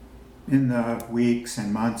In the weeks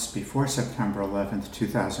and months before September 11th,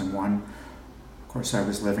 2001, of course, I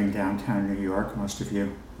was living downtown New York. Most of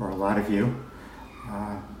you, or a lot of you,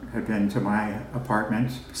 had been to my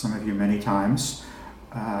apartment, some of you many times,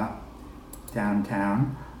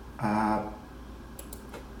 downtown. At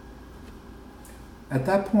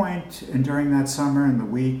that point, and during that summer and the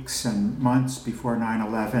weeks and months before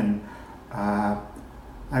 9/11,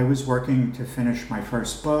 I was working to finish my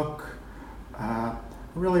first book.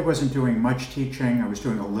 I really wasn't doing much teaching. I was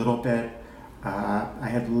doing a little bit. I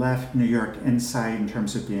had left New York Insight in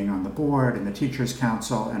terms of being on the board and the Teachers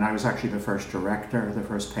Council, and I was actually the first director, the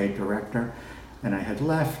first paid director. And I had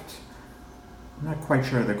left, I'm not quite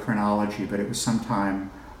sure of the chronology, but it was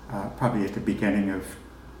sometime probably at the beginning of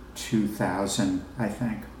 2000, I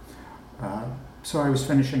think. So I was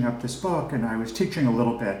finishing up this book and I was teaching a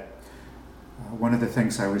little bit. One of the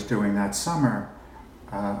things I was doing that summer,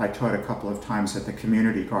 I taught a couple of times at the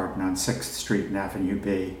community garden on 6th Street and Avenue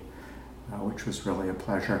B, which was really a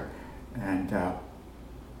pleasure. And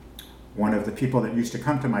one of the people that used to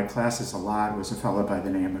come to my classes a lot was a fellow by the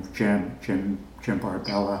name of Jim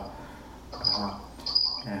Barbella.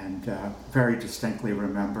 And very distinctly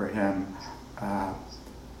remember him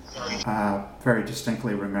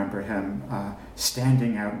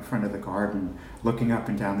standing out in front of the garden, looking up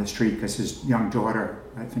and down the street because his young daughter,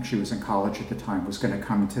 I think she was in college at the time, was going to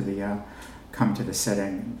come to the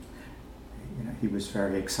sitting. You know, he was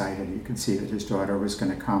very excited. You could see that his daughter was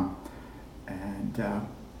going to come, and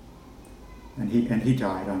he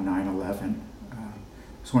died on 9/11.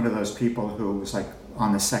 He was one of those people who was like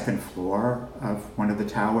on the second floor of one of the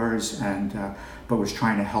towers, and but was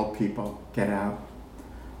trying to help people get out.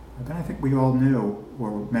 But I think we all knew,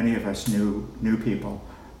 or many of us knew people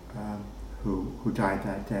who died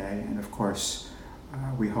that day, and of course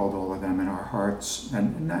we hold all of them in our hearts,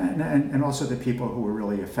 and also the people who were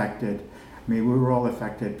really affected. I mean, we were all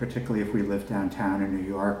affected, particularly if we lived downtown in New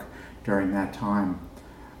York during that time.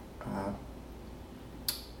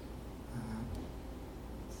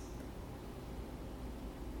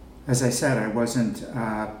 As I said, I wasn't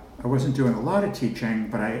doing a lot of teaching,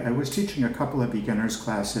 but I was teaching a couple of beginners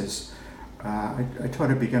classes. I taught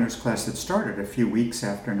a beginners class that started a few weeks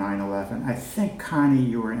after 9/11. I think, Connie,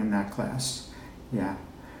 you were in that class. Yeah.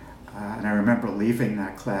 And I remember leaving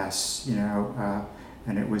that class,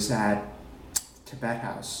 and it was at Tibet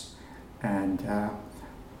House. And,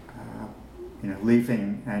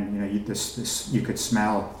 leaving, and, you could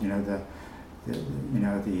smell,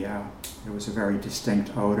 there was a very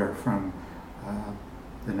distinct odor from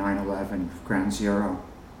the 9/11 Ground Zero.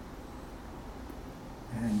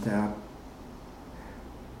 And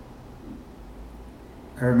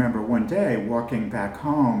I remember one day walking back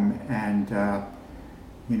home, and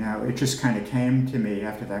it just kind of came to me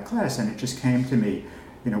after that class, and it just came to me,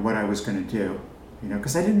 what I was going to do,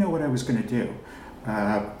 because I didn't know what I was going to do.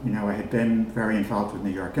 I had been very involved with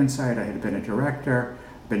New York Insight. I had been a director,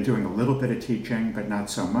 been doing a little bit of teaching, but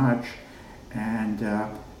not so much. And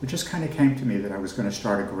it just kind of came to me that I was going to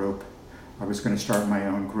start a group. I was going to start my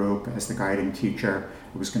own group as the guiding teacher.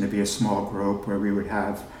 It was going to be a small group where we would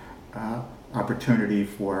have opportunity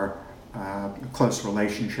for a close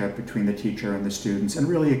relationship between the teacher and the students, and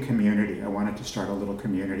really a community. I wanted to start a little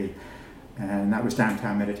community, and that was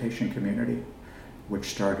Downtown Meditation Community, which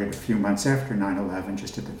started a few months after 9/11,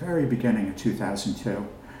 just at the very beginning of 2002.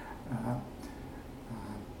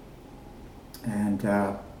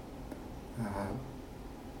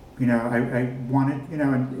 I wanted, and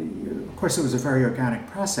of course it was a very organic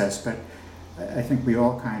process, but I think we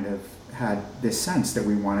all kind of had this sense that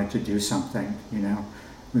we wanted to do something,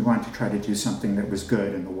 we wanted to try to do something that was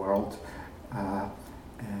good in the world.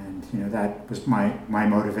 And that was my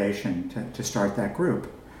motivation to start that group.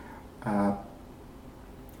 The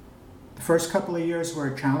first couple of years were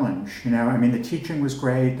a challenge, the teaching was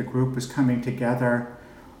great, the group was coming together.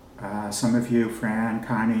 Some of you, Fran,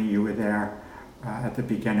 Connie, you were there at the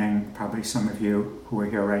beginning. Probably some of you who are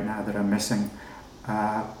here right now that I'm missing.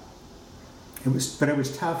 It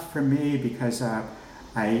was tough for me because I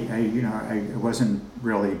wasn't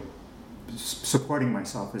really supporting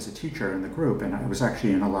myself as a teacher in the group, and I was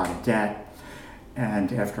actually in a lot of debt.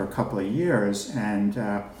 And after a couple of years, and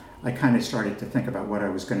I kind of started to think about what I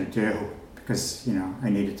was going to do, because I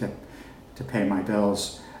needed to pay my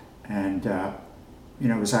bills, and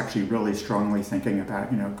I was actually really strongly thinking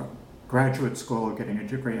about graduate school, getting a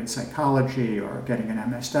degree in psychology, or getting an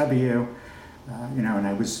MSW, and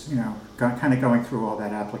I was kind of going through all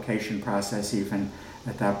that application process even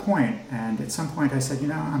at that point. And at some point I said,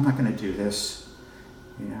 I'm not going to do this.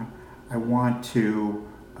 I want to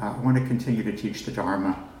continue to teach the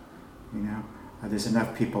Dharma. There's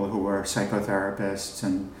enough people who are psychotherapists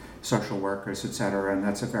and social workers, etc., and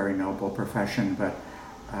that's a very noble profession. But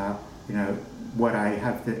what I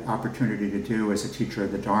have the opportunity to do as a teacher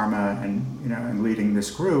of the Dharma and leading this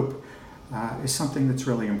group is something that's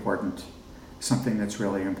really important. Something that's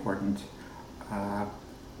really important.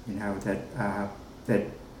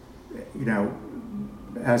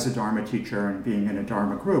 As a Dharma teacher and being in a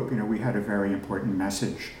Dharma group, we had a very important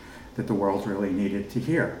message that the world really needed to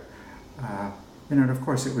hear. And of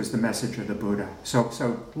course, it was the message of the Buddha.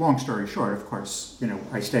 So long story short, of course,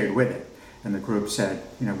 I stayed with it, and the group said,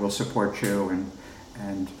 we'll support you,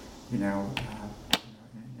 and it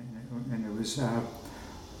was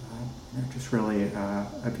just really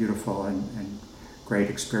a beautiful and great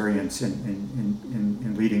experience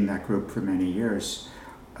in leading that group for many years.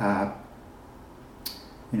 And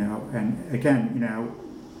again,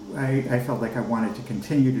 I felt like I wanted to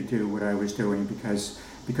continue to do what I was doing because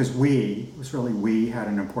we had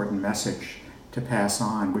an important message to pass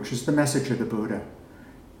on, which is the message of the Buddha,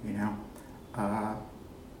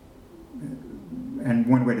 and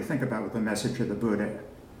one way to think about what the message of the Buddha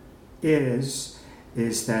is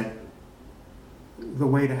that the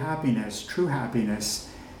way to happiness, true happiness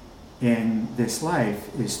in this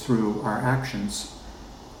life, is through our actions,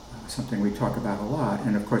 something we talk about a lot.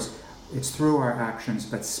 And of course, it's through our actions,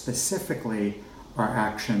 but specifically our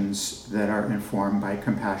actions that are informed by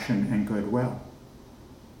compassion and goodwill.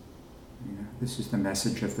 This is the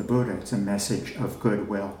message of the Buddha. It's a message of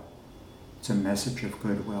goodwill. It's a message of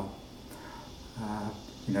goodwill.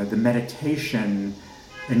 The meditation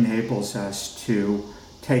enables us to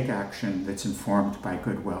take action that's informed by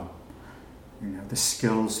goodwill. The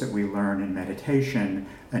skills that we learn in meditation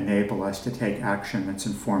enable us to take action that's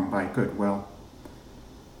informed by goodwill.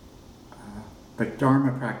 But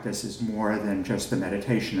Dharma practice is more than just the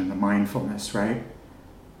meditation and the mindfulness, right?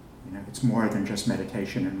 It's more than just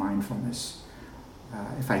meditation and mindfulness.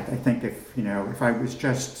 I think if I was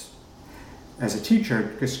just, as a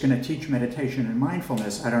teacher, just going to teach meditation and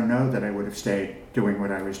mindfulness, I don't know that I would have stayed doing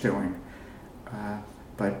what I was doing.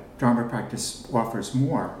 But Dharma practice offers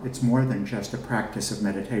more. It's more than just a practice of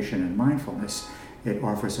meditation and mindfulness. It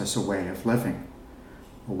offers us a way of living,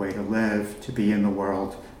 a way to live, to be in the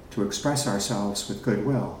world, to express ourselves with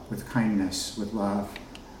goodwill, with kindness, with love,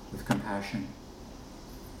 with compassion.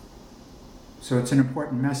 So it's an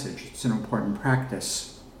important message. It's an important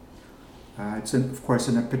practice. It's, of course,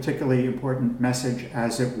 a particularly important message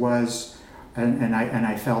as it was, and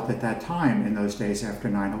I felt at that time, in those days after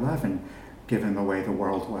 9/11, given the way the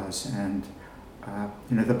world was. And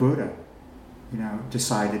the Buddha,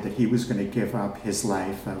 decided that he was going to give up his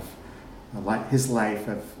life of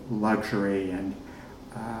luxury and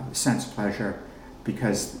sense pleasure,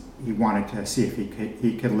 because he wanted to see if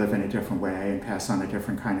he could live in a different way and pass on a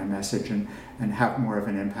different kind of message and have more of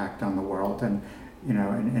an impact on the world. And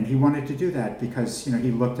he wanted to do that because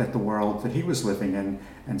he looked at the world that he was living in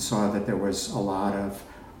and saw that there was a lot of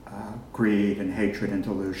greed and hatred and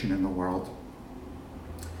delusion in the world.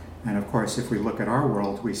 And of course, if we look at our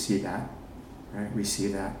world, we see that, right? We see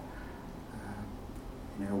that.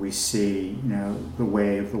 We see, the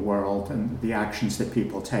way of the world and the actions that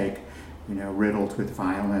people take, riddled with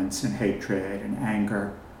violence and hatred and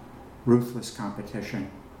anger, ruthless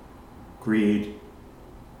competition, greed.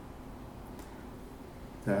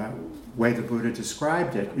 The way the Buddha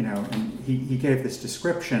described it, and he gave this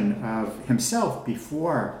description of himself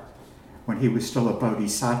before, when he was still a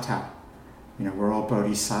bodhisattva. We're all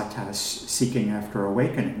bodhisattvas seeking after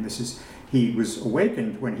awakening. He was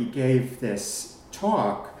awakened when he gave this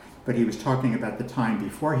talk, but he was talking about the time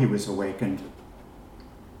before he was awakened.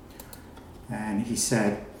 And he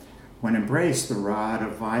said, "When embraced, the rod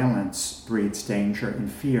of violence breeds danger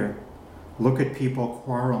and fear. Look at people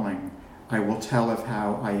quarreling. I will tell of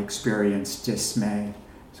how I experienced dismay."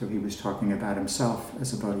 So he was talking about himself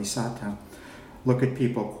as a bodhisattva. "Look at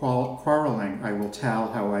people quarreling. I will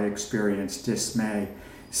tell how I experienced dismay.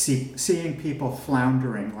 Seeing people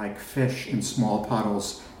floundering like fish in small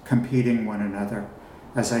puddles, competing one another.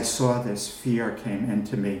 As I saw this, fear came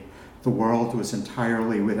into me. The world was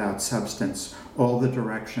entirely without substance. All the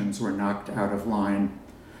directions were knocked out of line.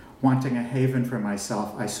 Wanting a haven for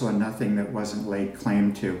myself, I saw nothing that wasn't laid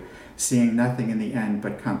claim to. Seeing nothing in the end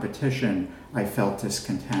but competition, I felt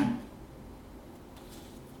discontent."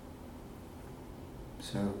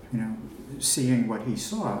 So, seeing what he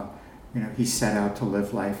saw, he set out to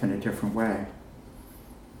live life in a different way.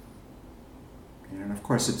 And of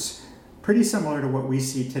course, it's pretty similar to what we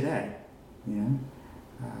see today.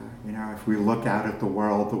 If we look out at the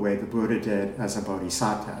world the way the Buddha did as a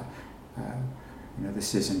bodhisattva,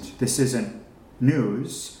 this isn't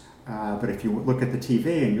news. But if you look at the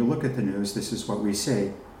TV and you look at the news, this is what we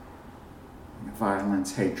see.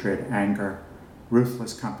 Violence, hatred, anger,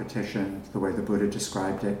 ruthless competition, the way the Buddha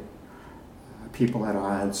described it, people at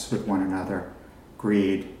odds with one another,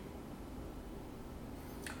 greed.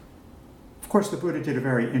 Of course, the Buddha did a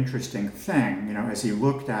very interesting thing. As he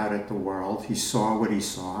looked out at the world, he saw what he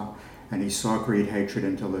saw, and he saw greed, hatred,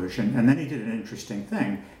 and delusion. And then he did an interesting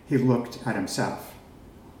thing. He looked at himself.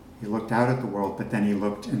 He looked out at the world, but then he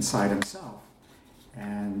looked inside himself.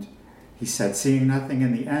 And he said, seeing nothing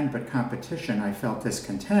in the end but competition, I felt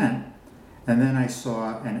discontent. And then I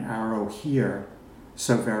saw an arrow here,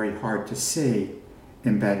 so very hard to see,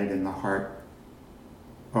 embedded in the heart.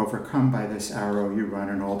 Overcome by this arrow, you run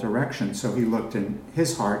in all directions. So he looked in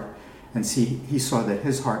his heart, and he saw that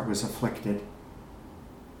his heart was afflicted.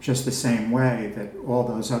 Just the same way that all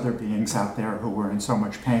those other beings out there who were in so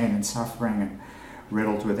much pain and suffering and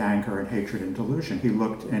riddled with anger and hatred and delusion, he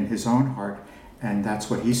looked in his own heart, and that's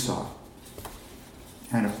what he saw.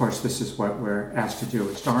 And of course, this is what we're asked to do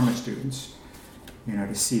as Dharma students,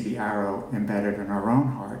 to see the arrow embedded in our own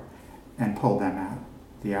heart and pull them out.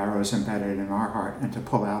 The arrows embedded in our heart, and to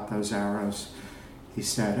pull out those arrows, he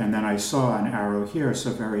said. And then I saw an arrow here,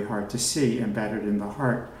 so very hard to see, embedded in the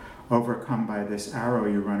heart. Overcome by this arrow,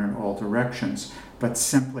 you run in all directions. But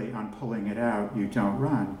simply on pulling it out, you don't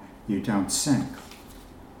run, you don't sink.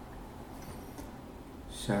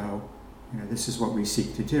 So, this is what we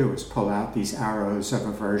seek to do, is pull out these arrows of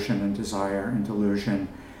aversion and desire and delusion,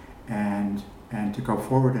 and to go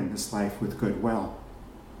forward in this life with goodwill.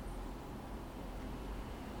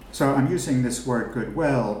 So I'm using this word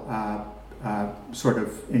goodwill sort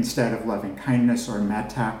of instead of loving kindness or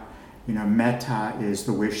metta. Metta is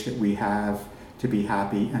the wish that we have to be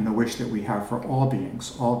happy, and the wish that we have for all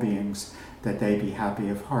beings, that they be happy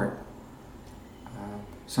of heart.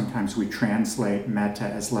 Sometimes we translate metta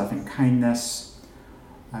as loving kindness.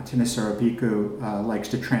 Thanissaro Bhikkhu likes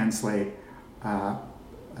to translate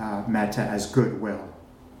metta as goodwill.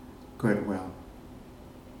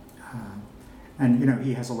 And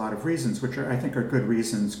he has a lot of reasons, which I think are good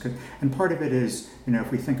reasons. And part of it is,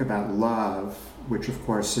 if we think about love, which of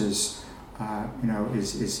course is in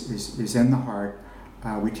the heart,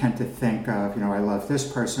 we tend to think of, I love this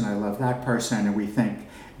person, I love that person, and we think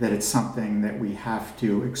that it's something that we have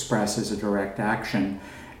to express as a direct action.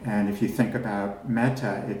 And if you think about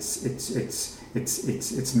metta, it's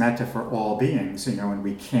metta for all beings, and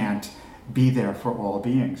we can't be there for all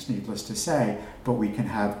beings, needless to say, but we can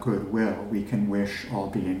have goodwill. We can wish all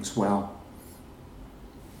beings well.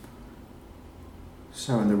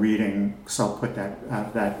 So in the reading, so I'll put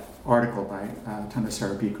that article by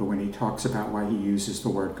Thanissaro Bhikkhu when he talks about why he uses the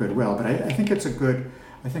word goodwill. But I think it's a good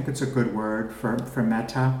word for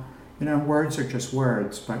metta. Words are just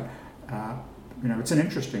words, but it's an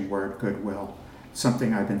interesting word, goodwill.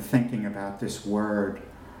 Something I've been thinking about, this word,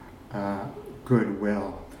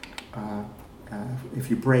 goodwill. If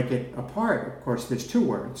you break it apart, of course, there's two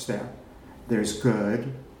words there. There's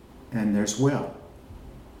good and there's will.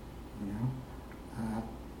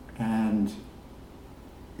 And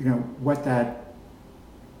what that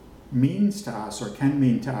means to us, or can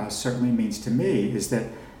mean to us, certainly means to me, is that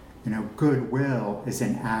goodwill is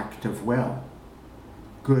an act of will.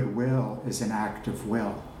 Goodwill is an act of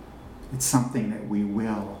will. It's something that we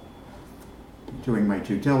will. Doing my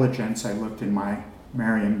due diligence, I looked in my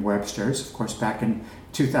Merriam-Webster's. Of course, back in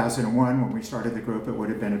 2001, when we started the group, it would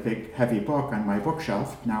have been a big, heavy book on my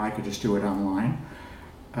bookshelf. Now I could just do it online.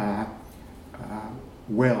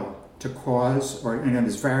 Will, to cause, or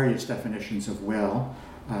there's various definitions of will.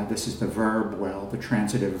 This is the verb will, the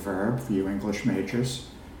transitive verb for you English majors.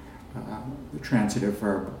 The transitive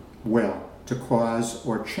verb will, to cause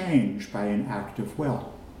or change by an act of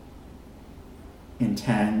will.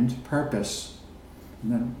 Intend, purpose.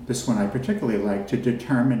 And then this one I particularly like, to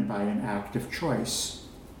determine by an act of choice.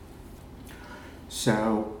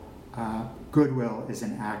 So goodwill is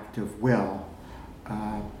an act of will.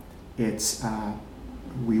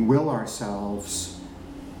 We will ourselves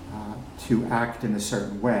to act in a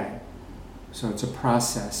certain way. So it's a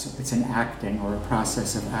process. It's an acting or a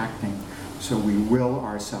process of acting. So we will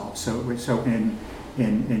ourselves. So in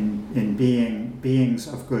being beings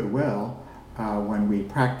of goodwill, when we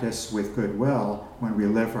practice with goodwill, when we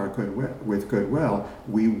live our with goodwill,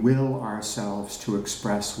 we will ourselves to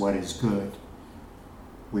express what is good.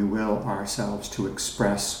 We will ourselves to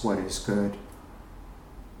express what is good.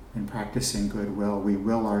 In practicing goodwill, we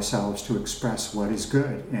will ourselves to express what is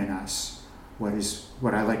good in us,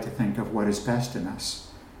 what I like to think of what is best in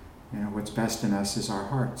us. What's best in us is our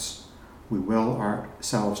hearts. We will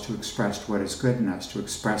ourselves to express what is good in us, to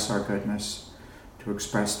express our goodness, to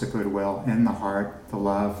express the goodwill in the heart, the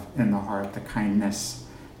love in the heart, the kindness,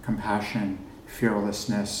 compassion,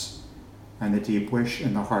 fearlessness, and the deep wish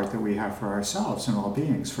in the heart that we have for ourselves and all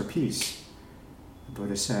beings for peace. The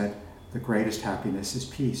Buddha said, the greatest happiness is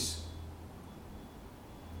peace.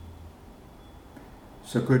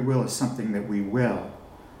 So goodwill is something that we will.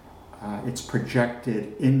 It's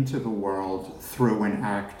projected into the world through an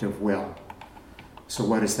act of will. So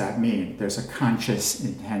what does that mean? There's a conscious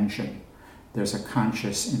intention. There's a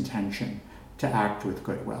conscious intention to act with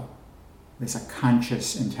goodwill. There's a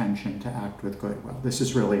conscious intention to act with goodwill. This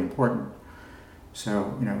is really important.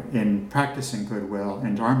 So, in practicing goodwill,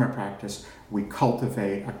 in Dharma practice, we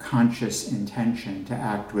cultivate a conscious intention to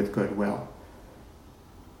act with goodwill.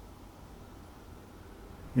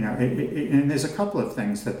 And there's a couple of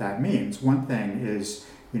things that means. One thing is,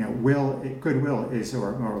 goodwill is,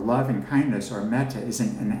 or love and kindness or metta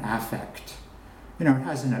isn't an affect. It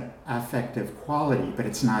has an affective quality, but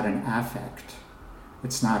it's not an affect.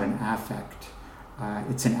 It's not an affect.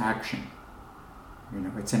 It's an action.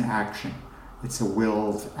 It's an action. It's a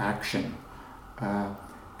willed action.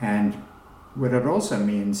 And what it also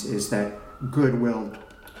means is that goodwill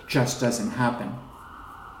just doesn't happen.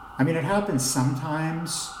 It happens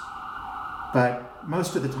sometimes, but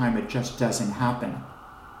most of the time it just doesn't happen.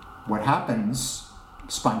 What happens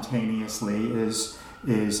spontaneously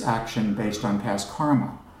is action based on past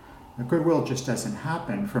karma. Goodwill just doesn't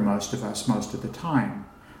happen for most of us most of the time.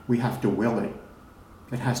 We have to will it.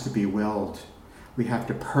 It has to be willed. We have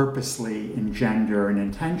to purposely engender an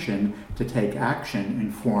intention to take action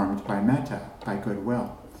informed by metta, by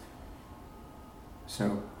goodwill.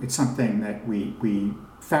 So it's something that we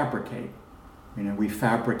fabricate. We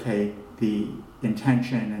fabricate the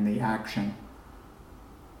intention and the action.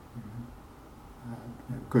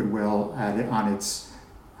 Goodwill on its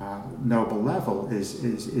noble level is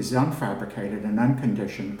unfabricated and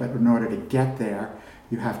unconditioned, but in order to get there,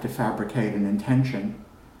 you have to fabricate an intention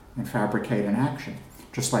and fabricate an action.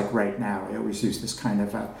 Just like right now, I always use this kind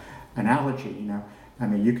of analogy,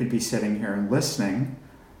 you could be sitting here and listening,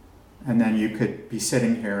 and then you could be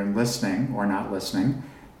sitting here and listening, or not listening,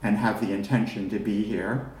 and have the intention to be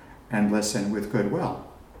here and listen with goodwill.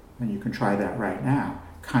 And you can try that right now.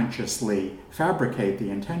 Consciously fabricate the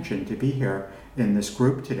intention to be here in this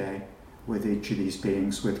group today with each of these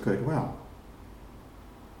beings with goodwill.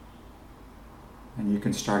 And you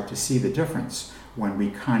can start to see the difference when we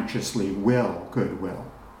consciously will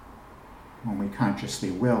goodwill. When we consciously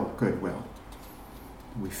will goodwill,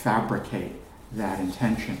 we fabricate that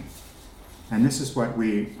intention. And this is what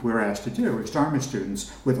we're asked to do as Dharma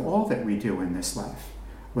students with all that we do in this life.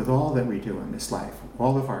 With all that we do in this life,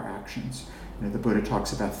 all of our actions. The Buddha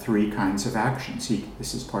talks about 3 kinds of actions.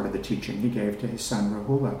 This is part of the teaching he gave to his son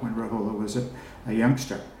Rahula when Rahula was a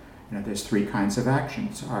youngster. There's 3 kinds of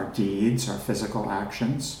actions: our deeds, our physical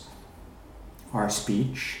actions, our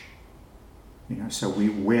speech. So we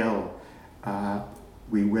will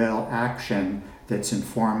action that's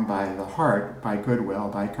informed by the heart, by goodwill,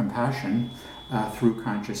 by compassion, through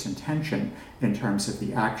conscious intention in terms of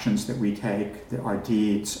the actions that we take, our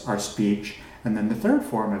deeds, our speech, and then the third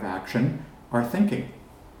form of action, our thinking.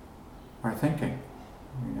 Our thinking.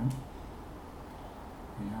 And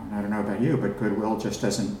I don't know about you, but goodwill just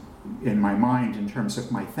doesn't, in my mind, in terms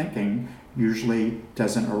of my thinking, usually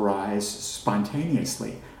doesn't arise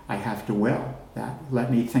spontaneously. I have to will that.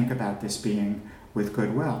 Let me think about this being with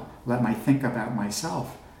goodwill. Let me think about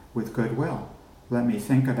myself with goodwill. Let me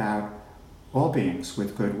think about all beings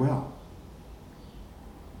with goodwill.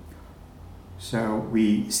 So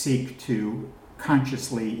we seek to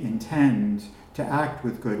consciously intend to act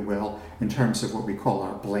with goodwill in terms of what we call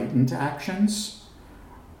our blatant actions.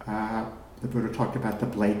 The Buddha talked about the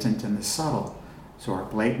blatant and the subtle. So our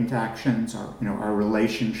blatant actions, our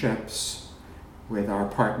relationships with our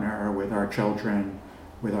partner, with our children,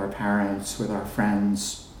 with our parents, with our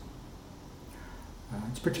friends.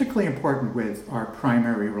 It's particularly important with our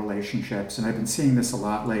primary relationships, and I've been seeing this a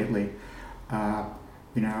lot lately,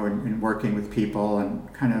 in working with people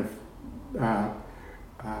and kind of,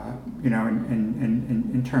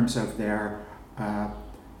 in terms of their,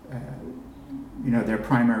 their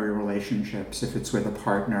primary relationships, if it's with a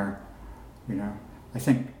partner, I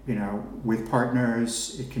think, with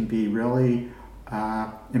partners, it can be really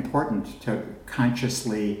important to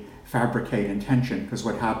consciously fabricate intention, because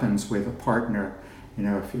what happens with a partner,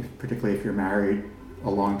 particularly if you're married a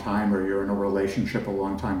long time or you're in a relationship a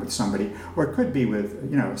long time with somebody, or it could be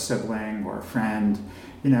with, a sibling or a friend,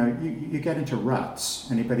 you get into ruts.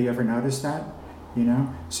 Anybody ever notice that?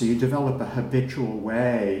 So you develop a habitual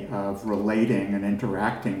way of relating and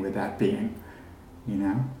interacting with that being,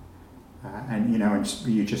 And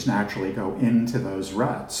you just naturally go into those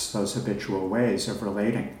ruts, those habitual ways of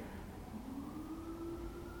relating.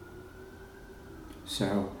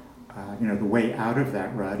 So, the way out of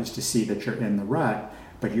that rut is to see that you're in the rut,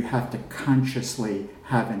 but you have to consciously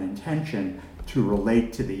have an intention to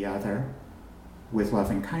relate to the other with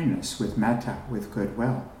loving kindness, with metta, with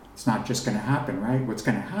goodwill. It's not just going to happen, right? What's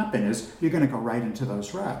going to happen is you're going to go right into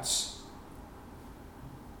those ruts.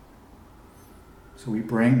 So we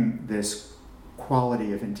bring this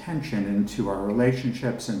quality of intention into our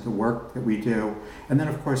relationships, into work that we do, and then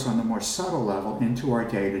of course on the more subtle level into our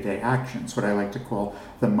day-to-day actions, what I like to call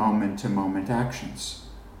the moment-to-moment actions.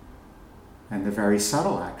 And the very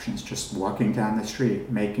subtle actions, just walking down the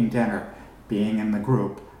street, making dinner, being in the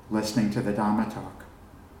group, listening to the Dhamma talk.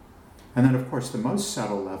 And then of course the most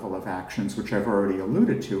subtle level of actions, which I've already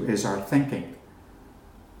alluded to, is our thinking.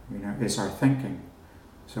 Is our thinking.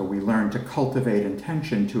 So we learn to cultivate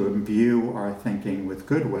intention to imbue our thinking with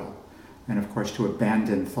goodwill, and of course to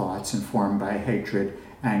abandon thoughts informed by hatred,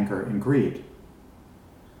 anger, and greed.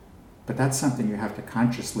 But that's something you have to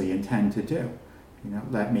consciously intend to do.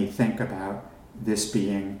 Let me think about this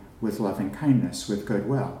being with loving kindness, with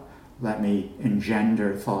goodwill. Let me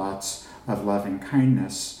engender thoughts of loving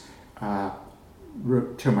kindness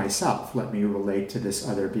to myself. Let me relate to this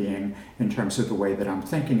other being in terms of the way that I'm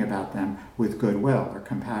thinking about them with goodwill or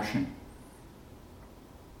compassion.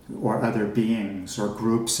 Or other beings or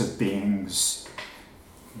groups of beings.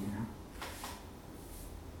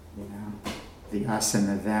 The us and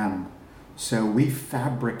the them. So we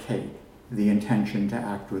fabricate the intention to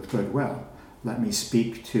act with goodwill. Let me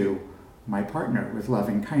speak to my partner with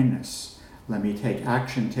loving kindness. Let me take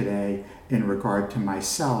action today in regard to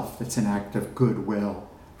myself. It's an act of goodwill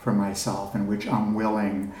for myself in which I'm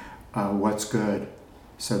willing what's good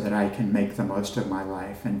so that I can make the most of my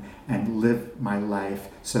life and live my life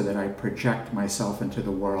so that I project myself into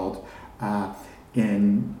the world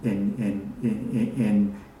in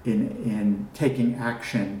taking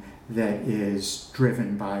action that is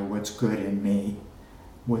driven by what's good in me.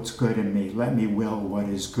 What's good in me. Let me will what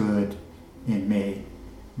is good in me.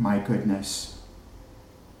 My goodness.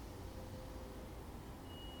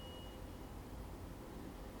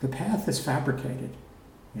 The path is fabricated.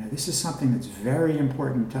 This is something that's very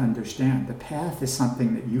important to understand. The path is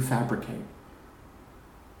something that you fabricate.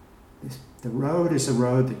 The road is a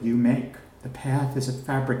road that you make. The path is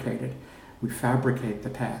fabricated. We fabricate the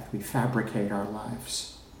path. We fabricate our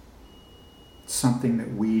lives. It's something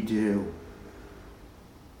that we do.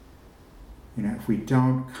 If we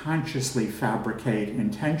don't consciously fabricate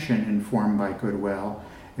intention informed by goodwill,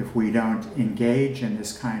 if we don't engage in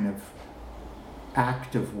this kind of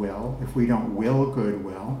act of will, if we don't will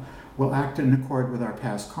goodwill, we'll act in accord with our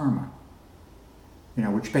past karma.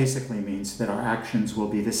 Which basically means that our actions will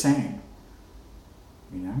be the same.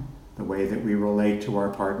 The way that we relate to our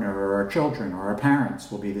partner or our children or our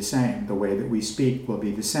parents will be the same. The way that we speak will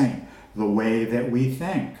be the same. The way that we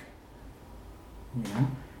think.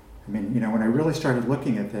 When I really started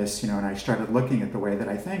looking at this, and I started looking at the way that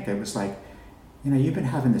I think, it was like, you've been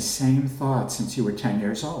having the same thoughts since you were 10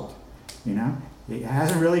 years old. It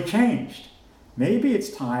hasn't really changed. Maybe it's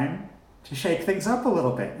time to shake things up a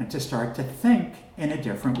little bit and to start to think in a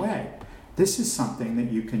different way. This is something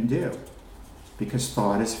that you can do because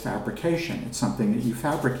thought is fabrication. It's something that you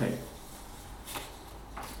fabricate.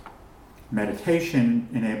 Meditation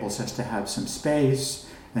enables us to have some space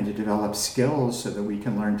and to develop skills so that we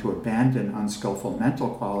can learn to abandon unskillful mental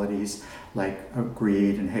qualities like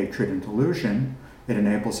greed and hatred and delusion. It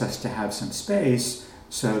enables us to have some space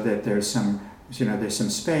so that there's some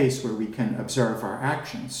space where we can observe our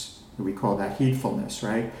actions. We call that heedfulness,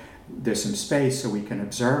 right? There's some space so we can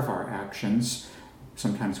observe our actions.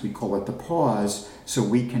 Sometimes we call it the pause, so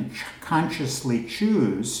we can consciously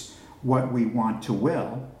choose what we want to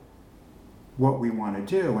will, what we want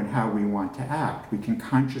to do, and how we want to act. We can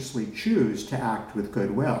consciously choose to act with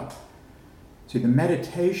goodwill. See, the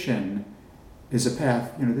meditation is a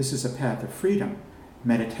path, this is a path of freedom.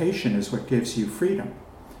 Meditation is what gives you freedom.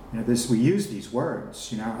 We use these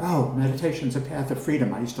words, meditation's a path of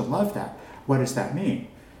freedom. I used to love that. What does that mean?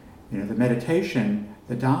 The meditation,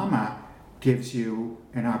 the Dhamma, gives you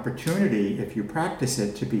an opportunity, if you practice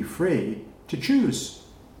it, to be free to choose.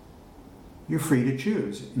 You're free to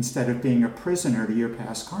choose instead of being a prisoner to your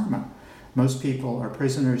past karma. Most people are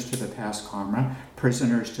prisoners to the past karma,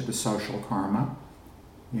 prisoners to the social karma,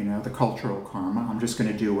 the cultural karma. I'm just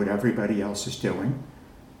going to do what everybody else is doing.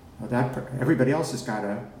 Everybody else has got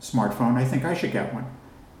a smartphone. I think I should get one.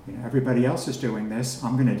 Everybody else is doing this.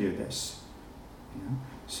 I'm going to do this.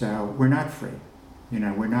 So we're not free.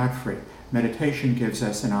 We're not free. Meditation gives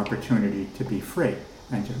us an opportunity to be free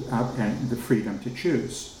and the freedom to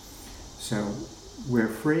choose. So we're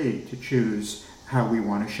free to choose how we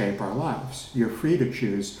want to shape our lives. You're free to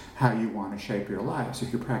choose how you want to shape your lives.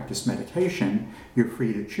 If you practice meditation, you're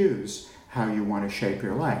free to choose how you want to shape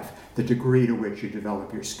your life. The degree to which you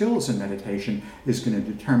develop your skills in meditation is going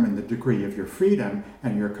to determine the degree of your freedom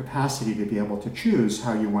and your capacity to be able to choose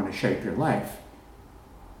how you want to shape your life.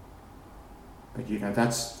 But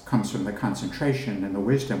that comes from the concentration and the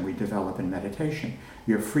wisdom we develop in meditation.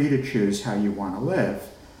 You're free to choose how you want to live,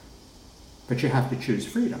 but you have to choose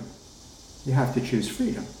freedom. You have to choose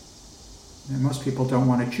freedom. And most people don't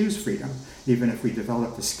want to choose freedom. Even if we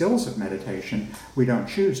develop the skills of meditation, we don't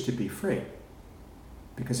choose to be free.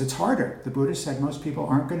 Because it's harder. The Buddha said most people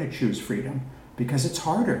aren't going to choose freedom because it's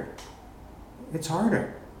harder. It's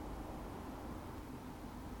harder.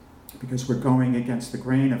 Because we're going against the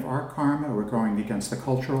grain of our karma, we're going against the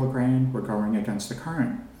cultural grain, we're going against the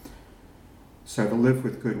current. So to live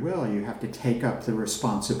with goodwill, you have to take up the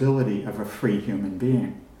responsibility of a free human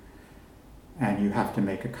being. And you have to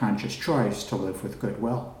make a conscious choice to live with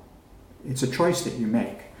goodwill. It's a choice that you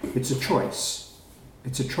make. It's a choice.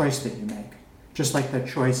 It's a choice that you make. Just like that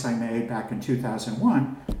choice I made back in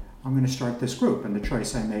 2001, I'm going to start this group. And the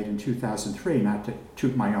choice I made in 2003, not to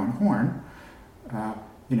toot my own horn,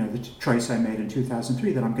 the choice I made in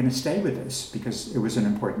 2003 that I'm going to stay with this because it was an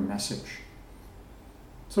important message.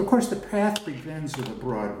 So of course the path begins with a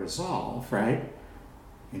broad resolve, right?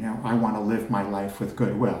 I want to live my life with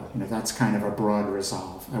goodwill. That's kind of a broad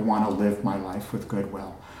resolve. I want to live my life with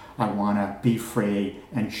goodwill. I want to be free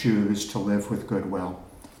and choose to live with goodwill,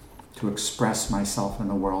 to express myself in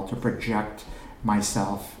the world, to project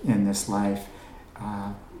myself in this life,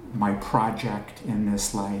 my project in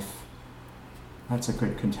this life. That's a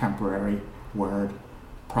good contemporary word,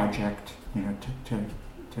 project.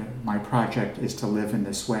 My project is to live in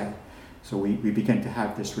this way. So we begin to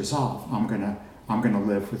have this resolve. I'm going to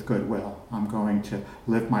live with goodwill. I'm going to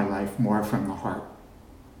live my life more from the heart.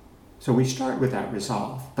 So we start with that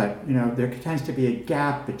resolve, but there tends to be a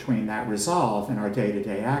gap between that resolve and our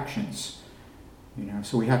day-to-day actions.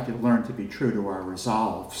 So we have to learn to be true to our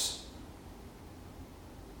resolves.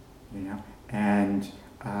 And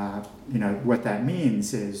what that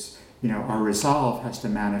means is, our resolve has to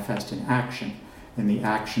manifest in action, in the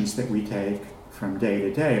actions that we take from day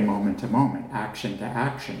to day, moment to moment, action to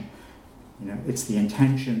action. It's the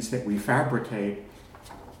intentions that we fabricate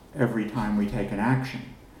every time we take an action,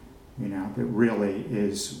 that really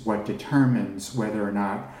is what determines whether or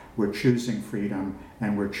not we're choosing freedom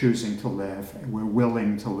and we're choosing to live, and we're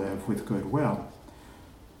willing to live with goodwill.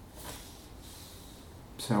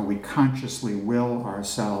 So we consciously will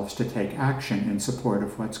ourselves to take action in support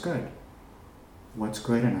of what's good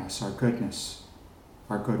in us, our goodness,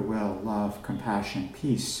 our goodwill, love, compassion,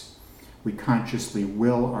 peace. We consciously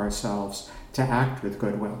will ourselves to act with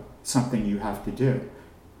goodwill. It's something you have to do,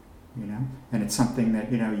 and it's something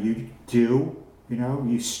that, you do,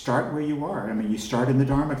 you start where you are. You start in the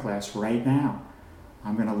Dharma class right now.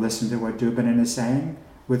 I'm going to listen to what Dubinin is saying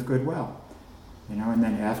with goodwill, and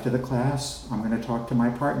then after the class, I'm going to talk to my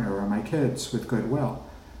partner or my kids with goodwill,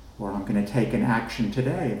 or I'm going to take an action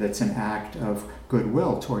today that's an act of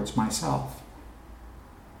goodwill towards myself,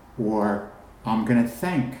 or I'm going to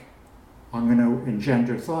think. I'm going to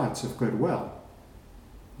engender thoughts of goodwill.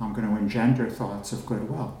 I'm going to engender thoughts of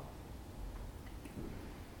goodwill.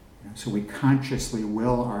 So we consciously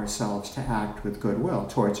will ourselves to act with goodwill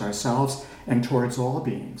towards ourselves and towards all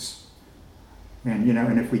beings. And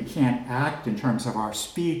if we can't act in terms of our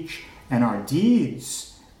speech and our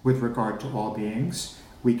deeds with regard to all beings,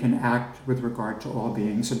 we can act with regard to all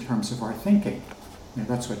beings in terms of our thinking.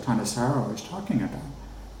 That's what Thanissaro is talking about.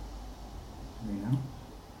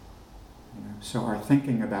 So our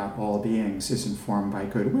thinking about all beings is informed by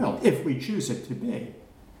goodwill, if we choose it to be.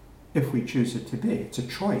 If we choose it to be. It's a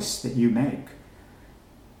choice that you make.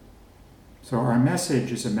 So our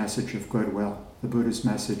message is a message of goodwill. The Buddha's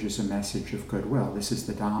message is a message of goodwill. This is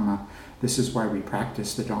the Dhamma. This is why we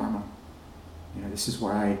practice the Dharma. This is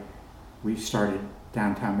why we started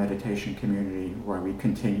Downtown Meditation Community, why we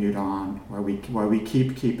continued on, why we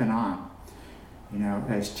keep keeping on.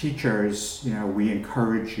 As teachers, we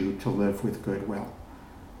encourage you to live with goodwill.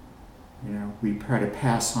 We try to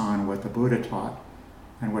pass on what the Buddha taught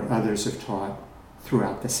and what others have taught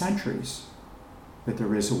throughout the centuries, that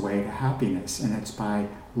there is a way to happiness, and it's by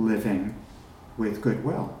living with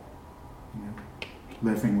goodwill.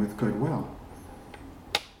 Living with goodwill.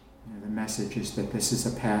 The message is that this is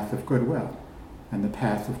a path of goodwill, and the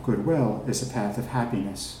path of goodwill is a path of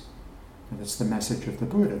happiness. And that's the message of the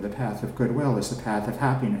Buddha. The path of goodwill is the path of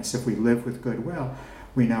happiness. If we live with goodwill,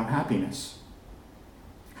 we know happiness.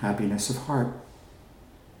 Happiness of heart.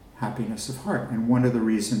 Happiness of heart. And one of the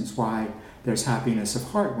reasons why there's happiness of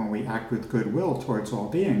heart when we act with goodwill towards all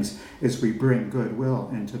beings is we bring goodwill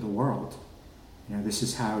into the world. This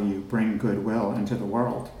is how you bring goodwill into the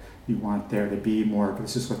world. You want there to be more.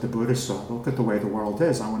 This is what the Buddha saw. Look at the way the world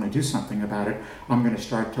is. I want to do something about it. I'm going to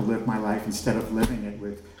start to live my life instead of living it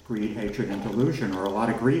with greed, hatred, and delusion, or a lot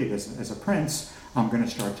of greed as a prince. I'm going to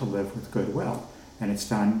start to live with goodwill. And it's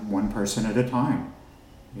done one person at a time.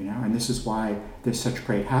 And this is why there's such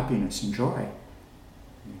great happiness and joy.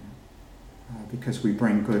 Because we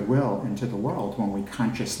bring goodwill into the world when we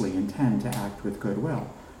consciously intend to act with goodwill.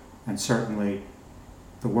 And certainly,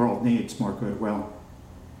 the world needs more goodwill.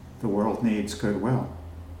 The world needs goodwill.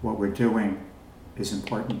 What we're doing is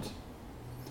important.